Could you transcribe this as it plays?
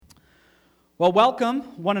Well, welcome,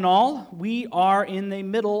 one and all. We are in the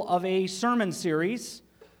middle of a sermon series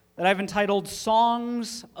that I've entitled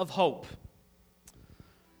Songs of Hope.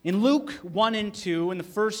 In Luke 1 and 2, in the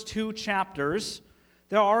first two chapters,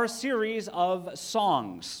 there are a series of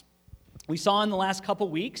songs. We saw in the last couple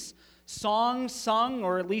weeks songs sung,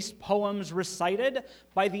 or at least poems recited,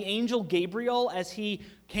 by the angel Gabriel as he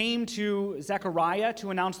came to Zechariah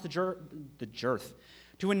to announce the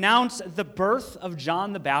birth of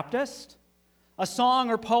John the Baptist. A song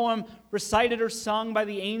or poem recited or sung by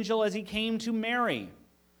the angel as he came to Mary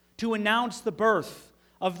to announce the birth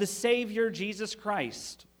of the Savior, Jesus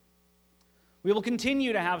Christ. We will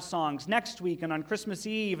continue to have songs next week and on Christmas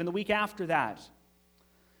Eve and the week after that.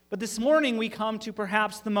 But this morning we come to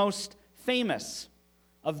perhaps the most famous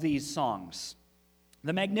of these songs,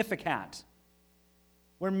 the Magnificat,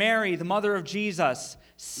 where Mary, the mother of Jesus,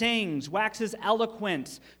 sings, waxes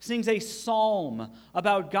eloquent, sings a psalm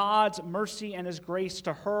about God's mercy and His grace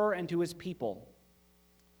to her and to His people.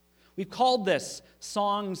 We've called this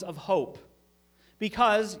Songs of Hope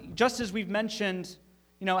because, just as we've mentioned,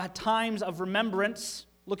 at times of remembrance,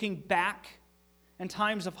 looking back, and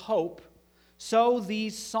times of hope, so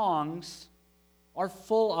these songs are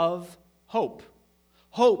full of hope.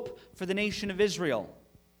 Hope for the nation of Israel.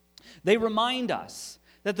 They remind us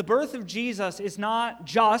that the birth of Jesus is not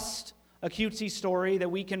just a cutesy story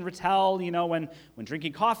that we can retell, when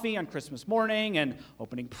drinking coffee on Christmas morning and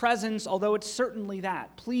opening presents, although it's certainly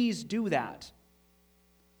that. Please do that.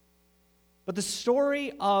 But the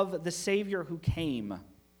story of the Savior who came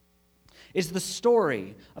is the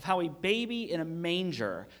story of how a baby in a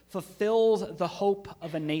manger fulfills the hope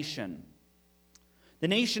of a nation. The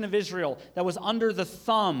nation of Israel that was under the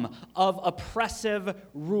thumb of oppressive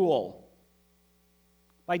rule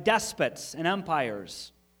by despots and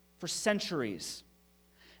empires for centuries.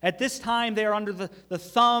 At this time, they are under the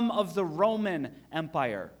thumb of the Roman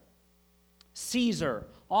Empire. Caesar,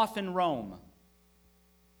 often Rome.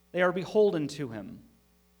 They are beholden to him.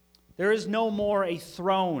 There is no more a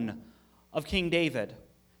throne of King David.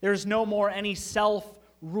 There is no more any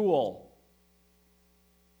self-rule.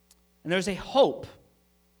 And there's a hope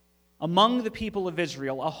among the people of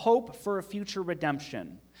Israel, a hope for a future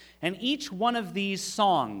redemption. And each one of these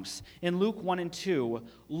songs in Luke 1 and 2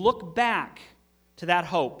 look back to that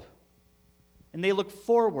hope, and they look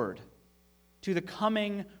forward to the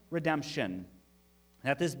coming redemption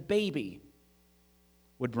that this baby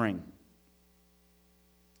would bring.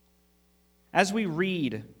 As we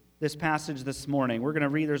read this passage this morning, we're going to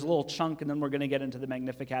read, there's a little chunk, and then we're going to get into the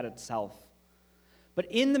Magnificat itself. But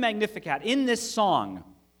in the Magnificat, in this song,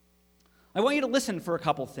 I want you to listen for a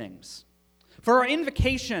couple things. For our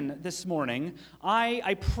invocation this morning,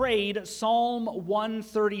 I prayed Psalm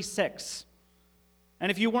 136. And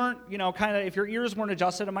if you weren't, if your ears weren't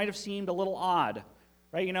adjusted, it might have seemed a little odd.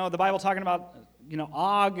 Right? The Bible talking about,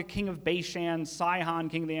 Og, king of Bashan, Sihon,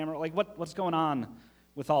 king of the Amorites. Like, what's going on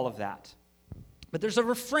with all of that? But there's a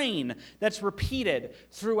refrain that's repeated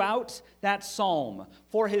throughout that psalm.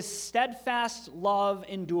 For His steadfast love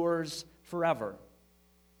endures forever.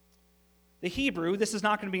 The Hebrew, this is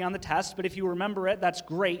not going to be on the test, but if you remember it, that's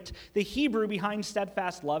great. The Hebrew behind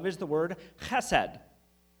steadfast love is the word chesed.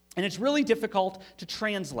 And it's really difficult to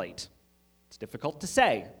translate. It's difficult to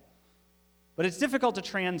say, but it's difficult to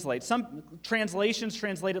translate. Some translations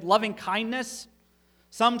translate it loving kindness.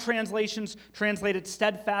 Some translations translate it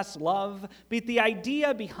steadfast love. But the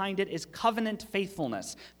idea behind it is covenant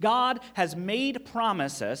faithfulness. God has made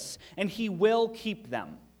promises, and He will keep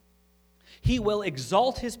them. He will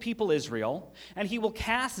exalt His people Israel, and He will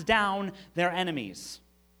cast down their enemies.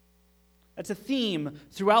 That's a theme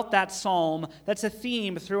throughout that psalm. That's a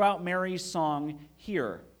theme throughout Mary's song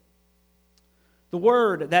here. The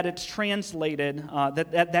word that it's translated,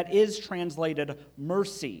 that is translated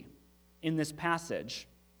mercy in this passage,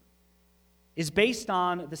 is based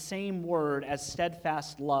on the same word as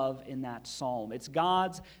steadfast love in that psalm. It's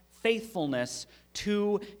God's faithfulness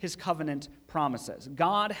to His covenant promises.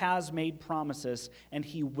 God has made promises, and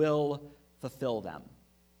He will fulfill them.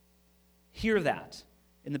 Hear that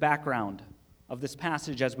in the background of this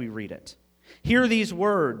passage as we read it. Hear these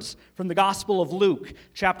words from the Gospel of Luke,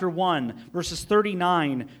 chapter 1, verses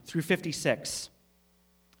 39 through 56.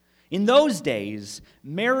 In those days,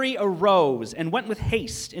 Mary arose and went with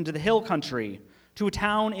haste into the hill country to a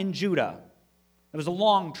town in Judah. It was a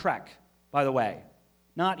long trek, by the way.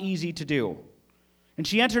 Not easy to do. And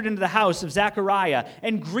she entered into the house of Zechariah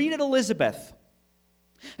and greeted Elizabeth.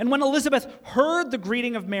 And when Elizabeth heard the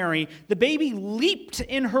greeting of Mary, the baby leaped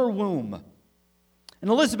in her womb. And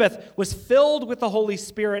Elizabeth was filled with the Holy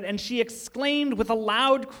Spirit, and she exclaimed with a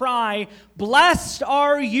loud cry, "Blessed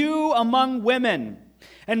are you among women,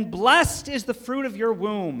 and blessed is the fruit of your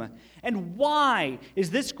womb. And why is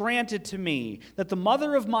this granted to me, that the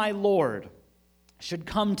mother of my Lord should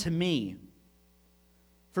come to me?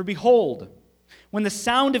 For behold, when the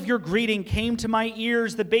sound of your greeting came to my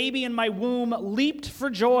ears, the baby in my womb leaped for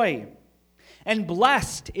joy. And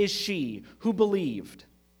blessed is she who believed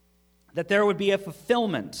that there would be a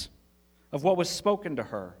fulfillment of what was spoken to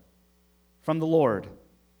her from the Lord."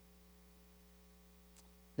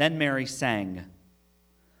 Then Mary sang,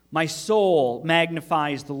 "My soul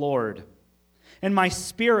magnifies the Lord, and my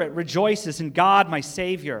spirit rejoices in God my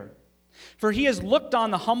Savior, for he has looked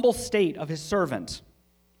on the humble state of his servant.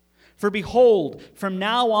 For behold, from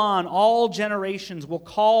now on all generations will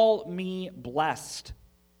call me blessed.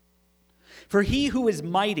 For he who is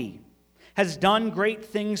mighty has done great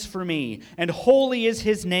things for me, and holy is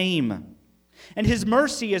his name. And his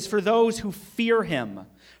mercy is for those who fear him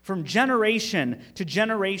from generation to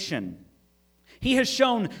generation. He has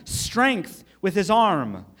shown strength with his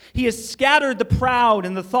arm. He has scattered the proud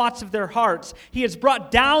in the thoughts of their hearts. He has brought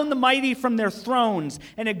down the mighty from their thrones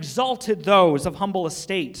and exalted those of humble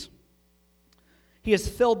estate. He has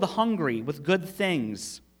filled the hungry with good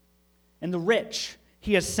things, and the rich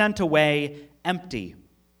he has sent away empty.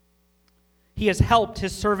 He has helped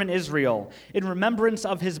his servant Israel in remembrance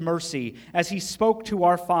of his mercy, as he spoke to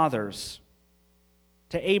our fathers,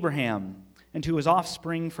 to Abraham, and to his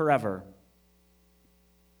offspring forever."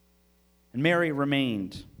 And Mary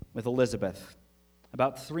remained with Elizabeth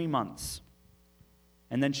about 3 months,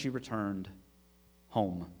 and then she returned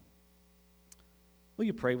home. Will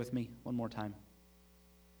you pray with me one more time?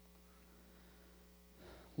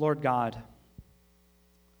 Lord God,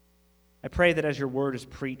 I pray that as your word is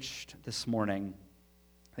preached this morning,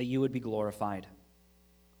 that you would be glorified.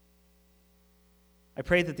 I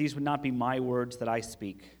pray that these would not be my words that I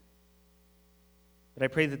speak, but I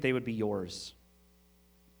pray that they would be yours.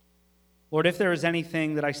 Lord, if there is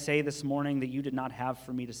anything that I say this morning that you did not have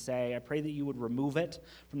for me to say, I pray that you would remove it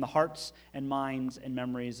from the hearts and minds and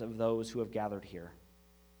memories of those who have gathered here.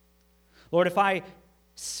 Lord, if I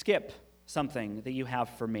skip something that you have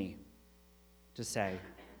for me to say,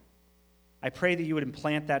 I pray that you would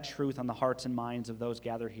implant that truth on the hearts and minds of those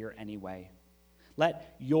gathered here anyway.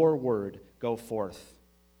 Let your word go forth,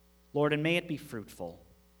 Lord, and may it be fruitful.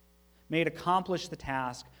 May it accomplish the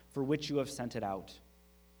task for which you have sent it out.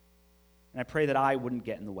 And I pray that I wouldn't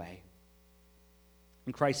get in the way.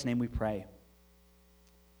 In Christ's name we pray.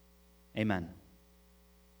 Amen.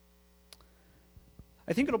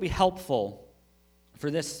 I think it'll be helpful for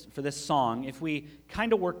this song if we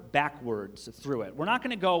kind of work backwards through it. We're not going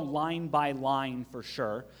to go line by line for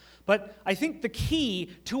sure, but I think the key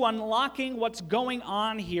to unlocking what's going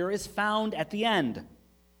on here is found at the end.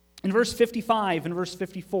 In verse 55 and verse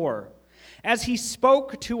 54, "As he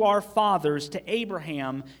spoke to our fathers, to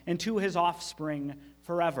Abraham, and to his offspring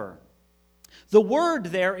forever." The word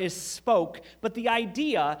there is spoke, but the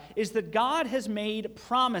idea is that God has made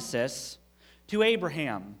promises to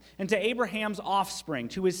Abraham and to Abraham's offspring,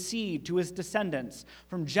 to his seed, to his descendants,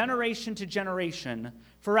 from generation to generation,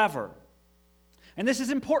 forever. And this is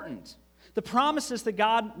important. The promises that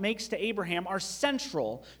God makes to Abraham are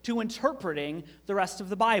central to interpreting the rest of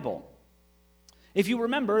the Bible. If you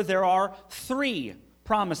remember, there are 3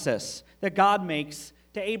 promises that God makes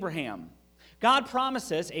to Abraham. God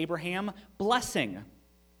promises Abraham blessing.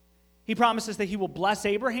 He promises that he will bless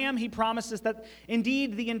Abraham. He promises that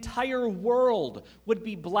indeed the entire world would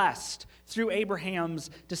be blessed through Abraham's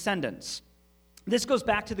descendants. This goes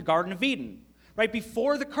back to the Garden of Eden. Right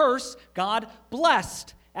before the curse, God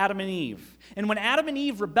blessed Adam and Eve. And when Adam and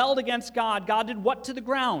Eve rebelled against God, God did what to the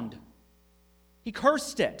ground? He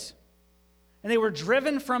cursed it. And they were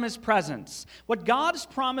driven from his presence. What God is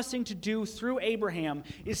promising to do through Abraham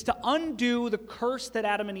is to undo the curse that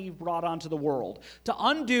Adam and Eve brought onto the world, to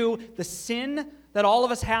undo the sin that all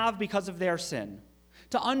of us have because of their sin,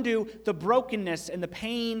 to undo the brokenness and the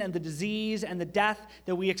pain and the disease and the death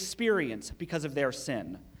that we experience because of their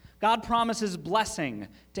sin. God promises blessing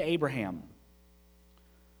to Abraham.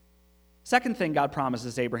 Second thing God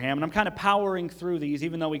promises Abraham, and I'm kind of powering through these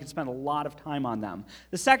even though we could spend a lot of time on them.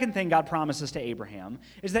 The second thing God promises to Abraham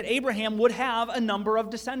is that Abraham would have a number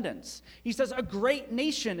of descendants. He says, a great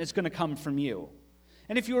nation is going to come from you.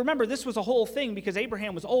 And if you remember, this was a whole thing because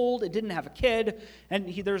Abraham was old, it didn't have a kid, and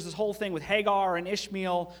there's this whole thing with Hagar and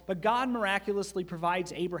Ishmael, but God miraculously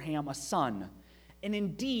provides Abraham a son. And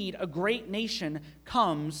indeed, a great nation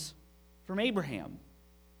comes from Abraham.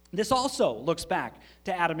 This also looks back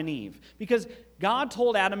to Adam and Eve, because God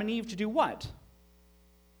told Adam and Eve to do what?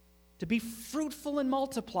 to be fruitful and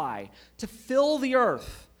multiply, to fill the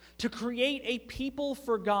earth, to create a people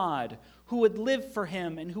for God who would live for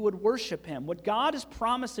him and who would worship him. What God is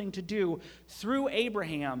promising to do through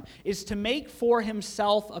Abraham is to make for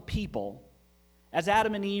himself a people, as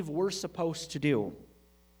Adam and Eve were supposed to do.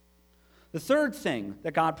 The third thing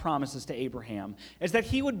that God promises to Abraham is that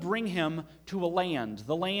he would bring him to a land,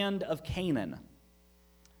 the land of Canaan.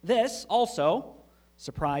 This also,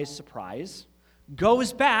 surprise, surprise,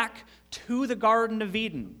 goes back to the Garden of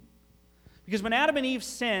Eden. Because when Adam and Eve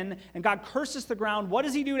sin and God curses the ground, what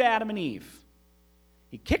does he do to Adam and Eve?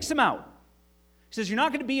 He kicks them out. He says, you're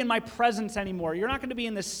not going to be in my presence anymore. You're not going to be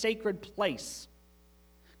in this sacred place.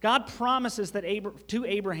 God promises that to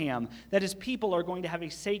Abraham that his people are going to have a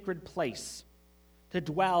sacred place to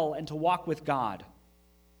dwell and to walk with God.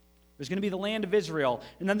 There's going to be the land of Israel,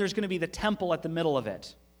 and then there's going to be the temple at the middle of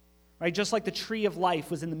it. Right? Just like the tree of life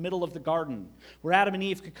was in the middle of the garden, where Adam and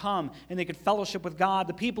Eve could come and they could fellowship with God,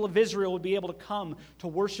 the people of Israel would be able to come to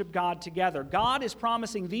worship God together. God is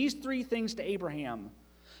promising these three things to Abraham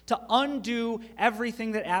to undo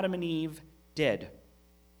everything that Adam and Eve did.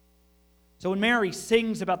 So when Mary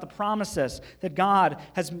sings about the promises that God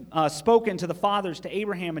has spoken to the fathers, to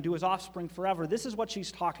Abraham, and to his offspring forever, this is what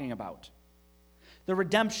she's talking about. The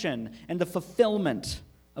redemption and the fulfillment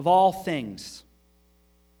of all things.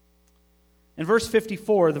 In verse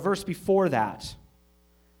 54, the verse before that,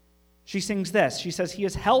 she sings this. She says, he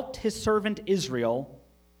has helped his servant Israel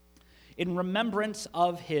in remembrance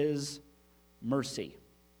of his mercy.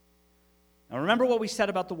 Now remember what we said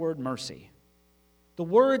about the word mercy. The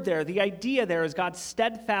word there, the idea there is God's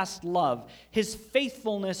steadfast love, his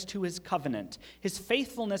faithfulness to his covenant, his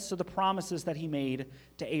faithfulness to the promises that he made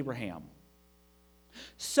to Abraham.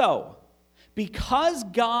 So, because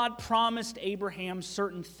God promised Abraham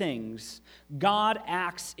certain things, God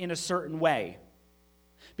acts in a certain way.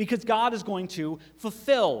 Because God is going to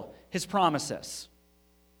fulfill his promises.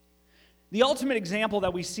 The ultimate example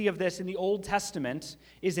that we see of this in the Old Testament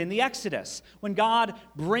is in the Exodus, when God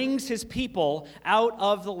brings his people out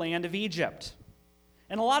of the land of Egypt.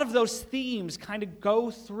 And a lot of those themes kind of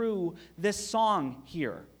go through this song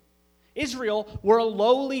here. Israel were a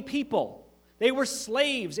lowly people. They were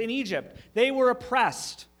slaves in Egypt. They were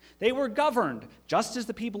oppressed. They were governed, just as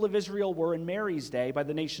the people of Israel were in Mary's day by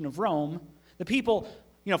the nation of Rome. The people,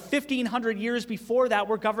 1,500 years before that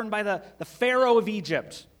were governed by the Pharaoh of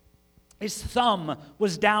Egypt. His thumb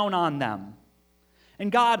was down on them.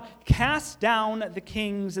 And God cast down the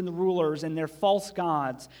kings and the rulers and their false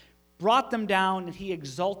gods, brought them down, and he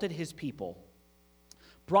exalted his people,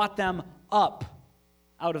 brought them up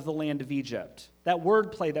out of the land of Egypt. That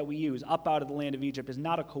wordplay that we use, up out of the land of Egypt, is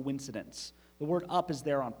not a coincidence. The word up is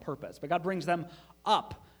there on purpose. But God brings them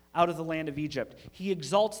up out of the land of Egypt. He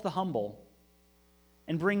exalts the humble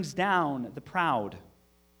and brings down the proud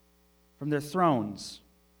from their thrones.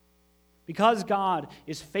 Because God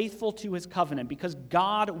is faithful to his covenant, because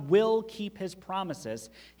God will keep his promises,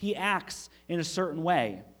 he acts in a certain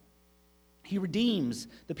way. He redeems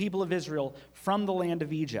the people of Israel from the land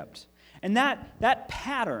of Egypt. And that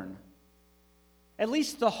pattern, at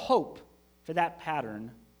least the hope for that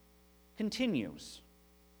pattern, continues.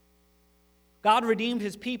 God redeemed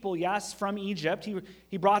his people, yes, from Egypt.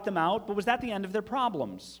 He brought them out, but was that the end of their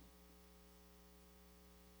problems?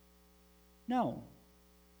 No.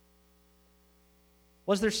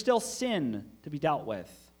 Was there still sin to be dealt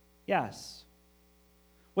with? Yes.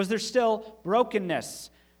 Was there still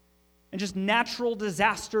brokenness and just natural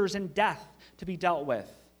disasters and death to be dealt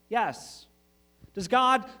with? Yes. Does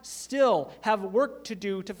God still have work to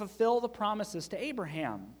do to fulfill the promises to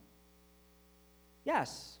Abraham?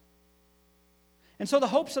 Yes. And so the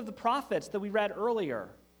hopes of the prophets that we read earlier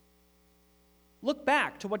look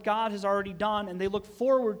back to what God has already done, and they look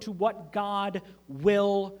forward to what God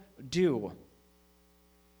will do.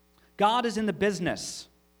 God is in the business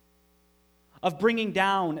of bringing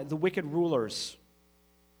down the wicked rulers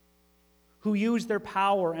who use their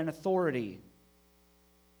power and authority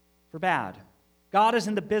for bad. God is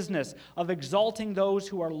in the business of exalting those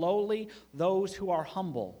who are lowly, those who are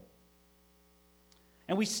humble.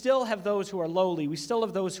 And we still have those who are lowly. We still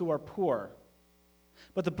have those who are poor.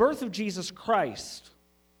 But the birth of Jesus Christ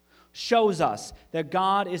shows us that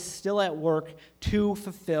God is still at work to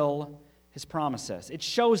fulfill his promises. It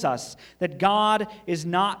shows us that God is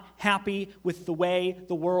not happy with the way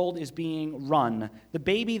the world is being run. The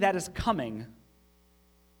baby that is coming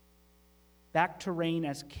back to reign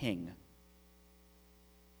as king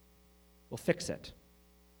will fix it.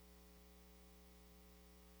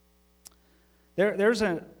 There's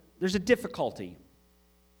a difficulty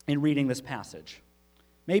in reading this passage.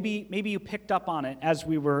 Maybe you picked up on it as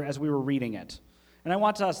we were reading it. And I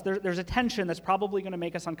want us, there's a tension that's probably going to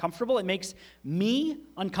make us uncomfortable. It makes me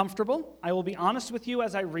uncomfortable. I will be honest with you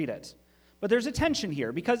as I read it. But there's a tension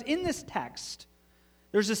here because in this text,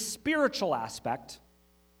 there's a spiritual aspect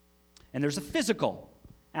and there's a physical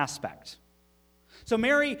aspect. So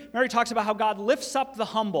Mary talks about how God lifts up the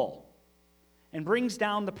humble and brings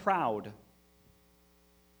down the proud.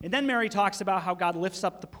 And then Mary talks about how God lifts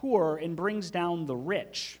up the poor and brings down the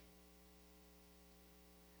rich.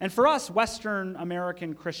 And for us Western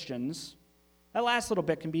American Christians, that last little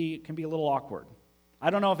bit can be a little awkward. I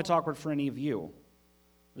don't know if it's awkward for any of you,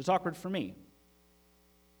 but it's awkward for me.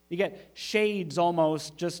 You get shades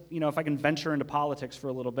almost, just, if I can venture into politics for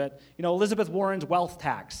a little bit. Elizabeth Warren's wealth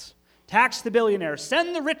tax. Tax the billionaires,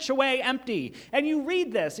 send the rich away empty. And you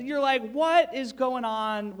read this, and you're like, what is going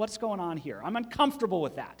on? What's going on here? I'm uncomfortable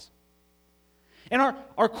with that. And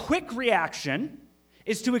our quick reaction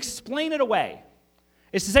is to explain it away.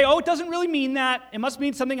 Is to say, it doesn't really mean that. It must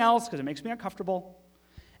mean something else because it makes me uncomfortable.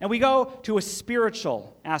 And we go to a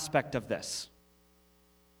spiritual aspect of this.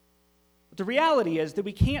 But the reality is that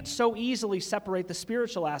we can't so easily separate the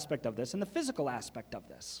spiritual aspect of this and the physical aspect of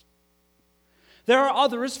this. There are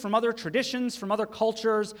others from other traditions, from other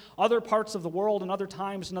cultures, other parts of the world and other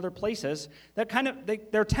times and other places that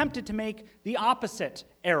they're tempted to make the opposite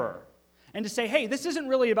error and to say, hey, this isn't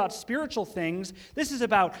really about spiritual things. This is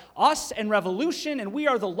about us and revolution, and we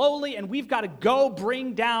are the lowly, and we've got to go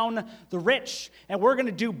bring down the rich, and we're going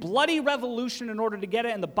to do bloody revolution in order to get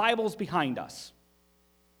it, and the Bible's behind us.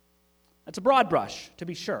 That's a broad brush, to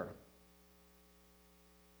be sure.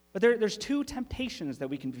 But there's two temptations that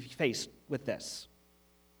we can face with this.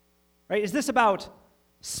 Right? Is this about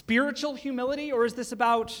spiritual humility or is this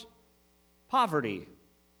about poverty?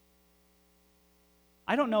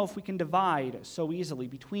 I don't know if we can divide so easily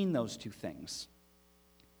between those two things.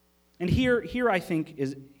 And here I think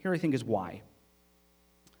is why.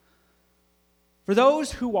 For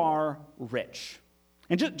those who are rich,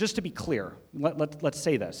 and just to be clear, let's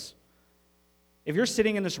say this. If you're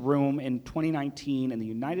sitting in this room in 2019 in the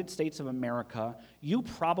United States of America, you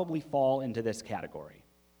probably fall into this category,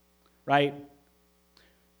 right?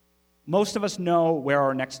 Most of us know where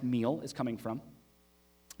our next meal is coming from.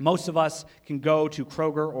 Most of us can go to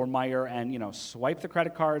Kroger or Meijer and, swipe the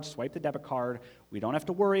credit card, swipe the debit card. We don't have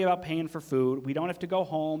to worry about paying for food. We don't have to go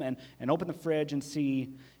home and open the fridge and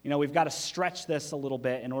see, we've got to stretch this a little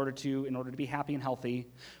bit in order to be happy and healthy.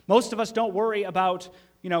 Most of us don't worry about,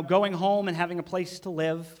 going home and having a place to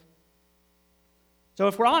live. So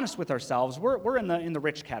if we're honest with ourselves, we're in the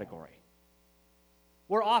rich category.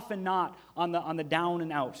 We're often not on the down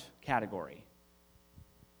and out category.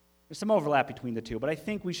 There's some overlap between the two, but I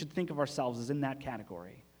think we should think of ourselves as in that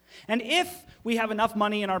category. And if we have enough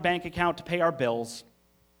money in our bank account to pay our bills,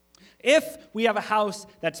 if we have a house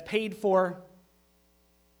that's paid for,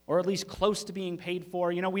 or at least close to being paid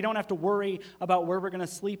for, we don't have to worry about where we're going to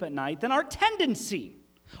sleep at night, then our tendency,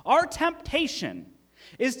 our temptation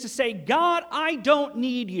is to say, God, I don't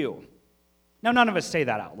need you. Now, none of us say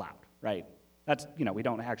that out loud, right? That's, we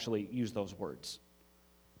don't actually use those words.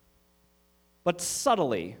 But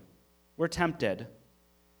subtly, we're tempted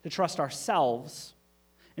to trust ourselves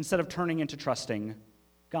instead of turning into trusting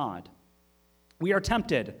God. We are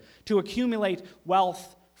tempted to accumulate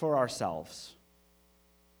wealth for ourselves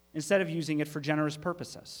instead of using it for generous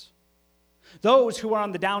purposes. Those who are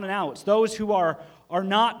on the down and outs, those who are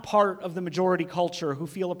not part of the majority culture, who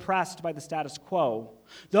feel oppressed by the status quo,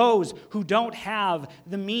 those who don't have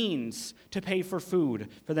the means to pay for food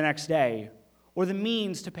for the next day or the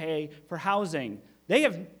means to pay for housing,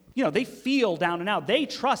 they feel down and out. They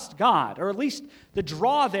trust God, or at least the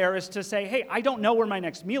draw there is to say, hey, I don't know where my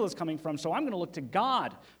next meal is coming from, so I'm going to look to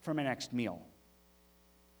God for my next meal.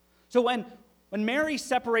 So when Mary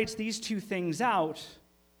separates these two things out,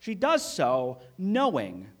 she does so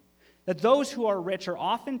knowing that those who are rich are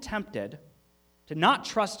often tempted to not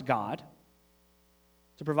trust God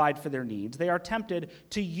to provide for their needs. They are tempted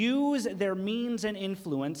to use their means and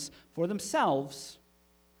influence for themselves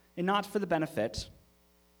and not for the benefit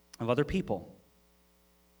of other people.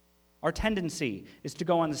 Our tendency is to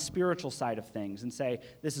go on the spiritual side of things and say,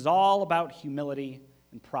 this is all about humility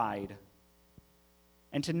and pride,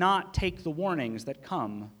 and to not take the warnings that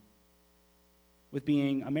come with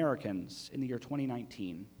being Americans in the year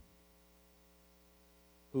 2019,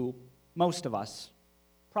 who most of us,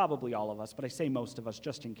 probably all of us, but I say most of us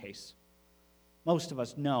just in case, most of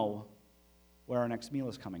us know where our next meal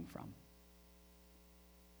is coming from.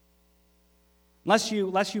 Lest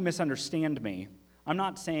you misunderstand me, I'm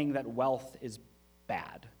not saying that wealth is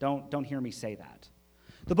bad. Don't hear me say that.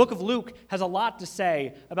 The book of Luke has a lot to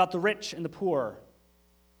say about the rich and the poor.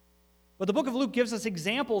 But the book of Luke gives us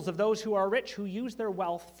examples of those who are rich who use their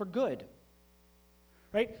wealth for good.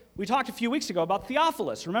 Right? We talked a few weeks ago about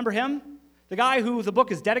Theophilus. Remember him? The guy who the book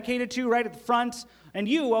is dedicated to right at the front. And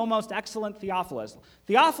you, O most excellent Theophilus.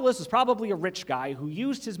 Theophilus was probably a rich guy who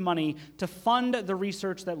used his money to fund the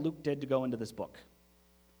research that Luke did to go into this book.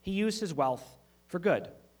 He used his wealth for good.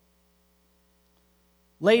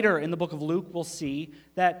 Later in the book of Luke, we'll see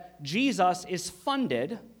that Jesus is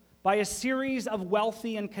funded by a series of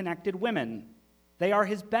wealthy and connected women. They are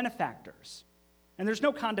his benefactors. And there's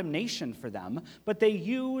no condemnation for them, but they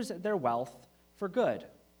use their wealth for good.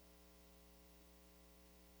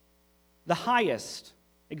 The highest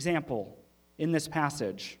example in this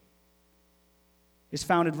passage is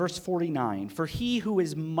found in verse 49. For he who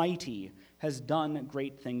is mighty has done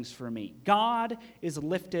great things for me. God is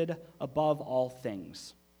lifted above all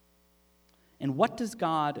things. And what does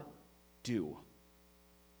God do?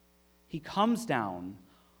 He comes down,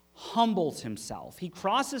 humbles himself. He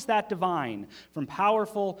crosses that divide from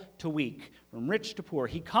powerful to weak, from rich to poor.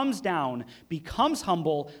 He comes down, becomes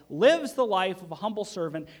humble, lives the life of a humble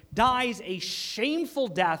servant, dies a shameful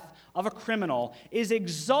death of a criminal, is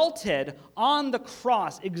exalted on the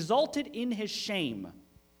cross, exalted in his shame.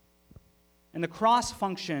 And the cross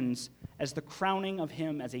functions as the crowning of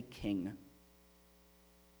him as a king.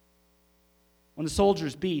 When the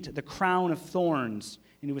soldiers beat the crown of thorns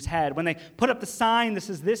into his head, when they put up the sign that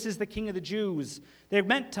says, "This is the King of the Jews," they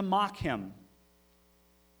meant to mock him,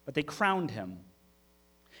 but they crowned him.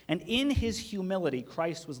 And in his humility,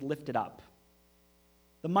 Christ was lifted up.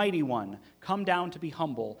 The mighty one, come down to be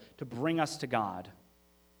humble, to bring us to God.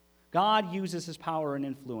 God uses his power and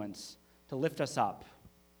influence to lift us up.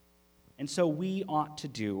 And so we ought to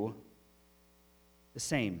do the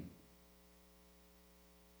same.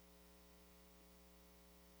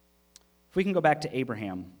 If we can go back to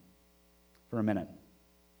Abraham for a minute.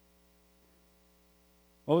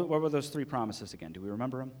 What were those three promises again? Do we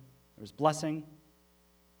remember them? There was blessing,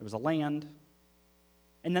 there was a land,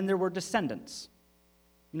 and then there were descendants.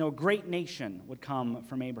 A great nation would come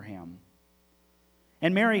from Abraham.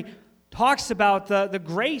 And Mary talks about the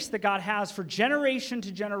grace that God has for generation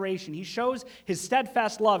to generation. He shows his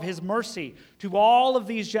steadfast love, his mercy to all of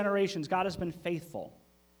these generations. God has been faithful.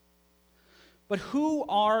 But who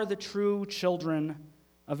are the true children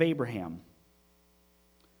of Abraham?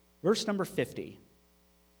 Verse number 50,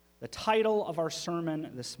 the title of our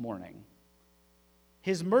sermon this morning.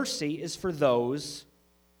 His mercy is for those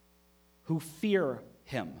who fear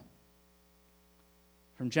him.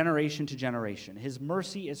 From generation to generation. His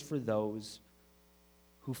mercy is for those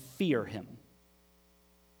who fear him.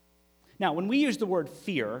 Now, when we use the word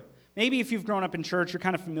fear, maybe if you've grown up in church, you're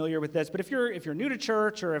kind of familiar with this, but if you're new to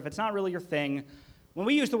church or if it's not really your thing, when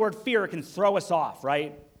we use the word fear, it can throw us off,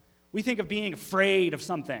 right? We think of being afraid of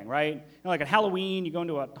something, right? Like at Halloween, you go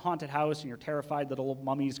into a haunted house and you're terrified that a little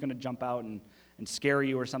mummy's going to jump out and scare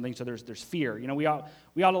you or something, so there's fear. We ought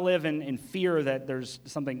to live in fear that there's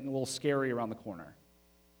something a little scary around the corner.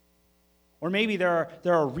 Or maybe there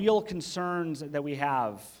are real concerns that we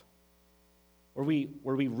have where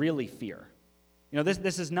we really fear.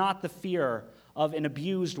 This is not the fear of an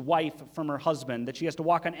abused wife from her husband, that she has to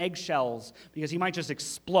walk on eggshells because he might just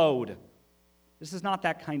explode. This is not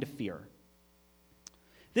that kind of fear.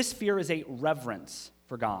 This fear is a reverence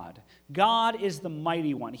for God. God is the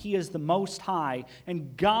mighty one. He is the most high,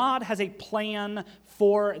 and God has a plan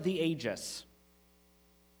for the ages.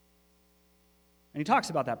 And he talks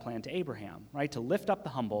about that plan to Abraham, right? To lift up the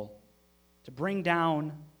humble, to bring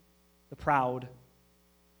down the proud,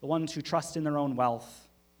 the ones who trust in their own wealth.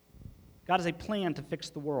 God has a plan to fix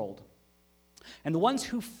the world. And the ones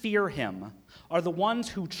who fear him are the ones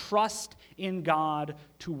who trust in God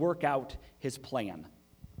to work out his plan.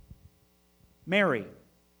 Mary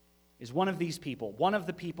is one of these people, one of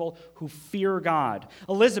the people who fear God.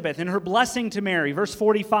 Elizabeth, in her blessing to Mary, verse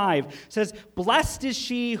 45, says, "Blessed is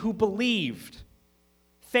she who believed."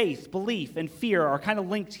 Faith, belief, and fear are kind of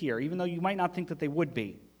linked here, even though you might not think that they would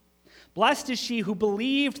be. Blessed is she who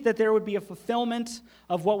believed that there would be a fulfillment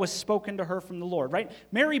of what was spoken to her from the Lord, right?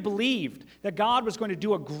 Mary believed that God was going to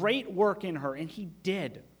do a great work in her, and he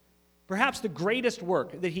did. Perhaps the greatest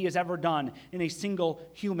work that he has ever done in a single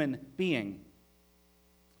human being.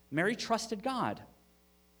 Mary trusted God.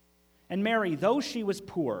 And Mary, though she was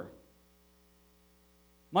poor,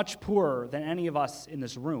 much poorer than any of us in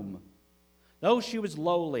this room, though she was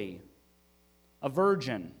lowly, a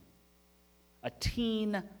virgin, a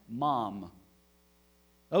teen mom,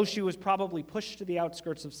 though she was probably pushed to the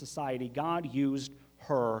outskirts of society, God used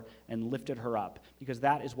her and lifted her up, because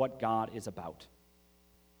that is what God is about.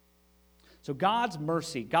 So God's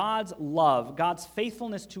mercy, God's love, God's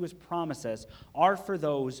faithfulness to his promises are for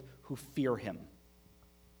those who fear him.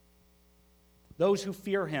 Those who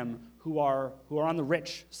fear him who are on the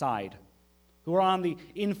rich side, who are on the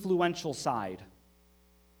influential side.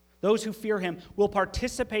 Those who fear him will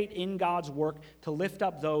participate in God's work to lift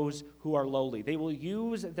up those who are lowly. They will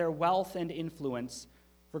use their wealth and influence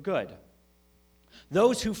for good.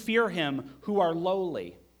 Those who fear him who are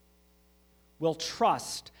lowly will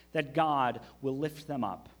trust that God will lift them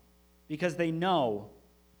up because they know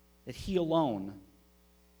that he alone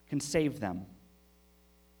can save them.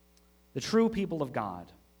 The true people of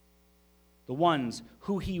God, the ones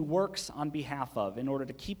who he works on behalf of in order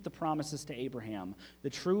to keep the promises to Abraham, the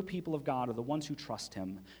true people of God are the ones who trust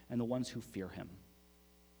him and the ones who fear him.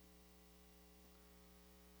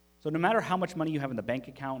 So no matter how much money you have in the bank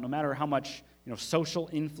account, no matter how much social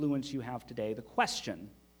influence you have today, the question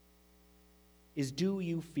is, do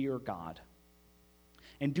you fear God?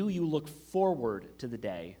 And do you look forward to the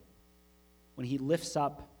day when he lifts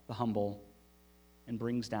up the humble and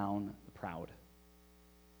brings down the proud?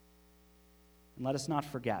 And let us not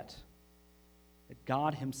forget that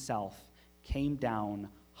God himself came down,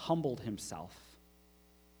 humbled himself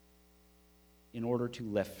in order to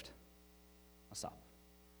lift us up.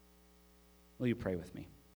 Will you pray with me?